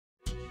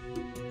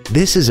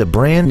This is a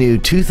brand new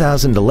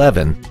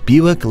 2011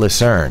 Buick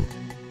Lucerne.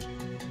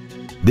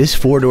 This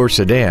four-door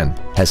sedan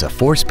has a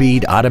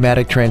 4-speed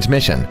automatic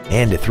transmission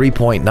and a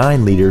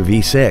 3.9-liter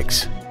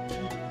V6.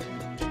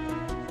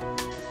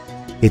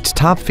 Its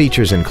top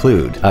features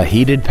include a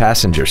heated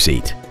passenger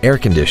seat, air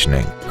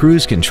conditioning,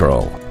 cruise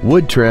control,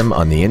 wood trim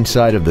on the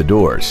inside of the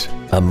doors,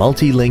 a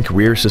multi-link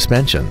rear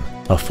suspension,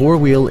 a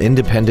 4-wheel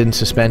independent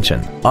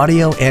suspension,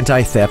 audio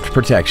anti-theft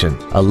protection,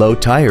 a low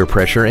tire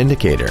pressure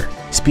indicator,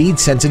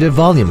 speed-sensitive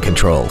volume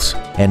controls,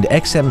 and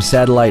XM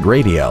satellite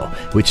radio,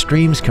 which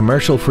streams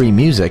commercial-free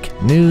music,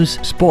 news,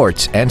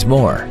 sports, and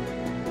more.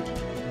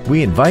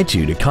 We invite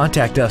you to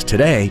contact us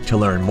today to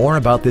learn more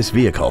about this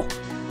vehicle.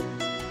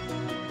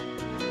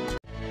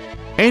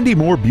 Andy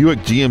Mohr Buick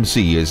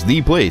GMC is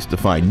the place to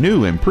find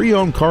new and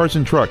pre-owned cars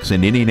and trucks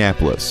in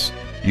Indianapolis.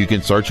 You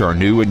can search our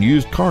new and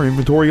used car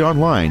inventory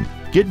online,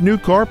 get new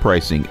car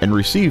pricing, and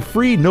receive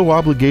free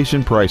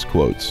no-obligation price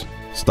quotes.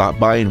 Stop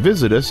by and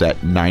visit us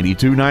at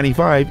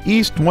 9295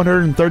 East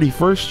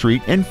 131st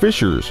Street in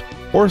Fishers,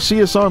 or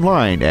see us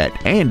online at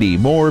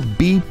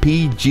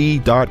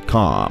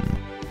andymohrbpg.com.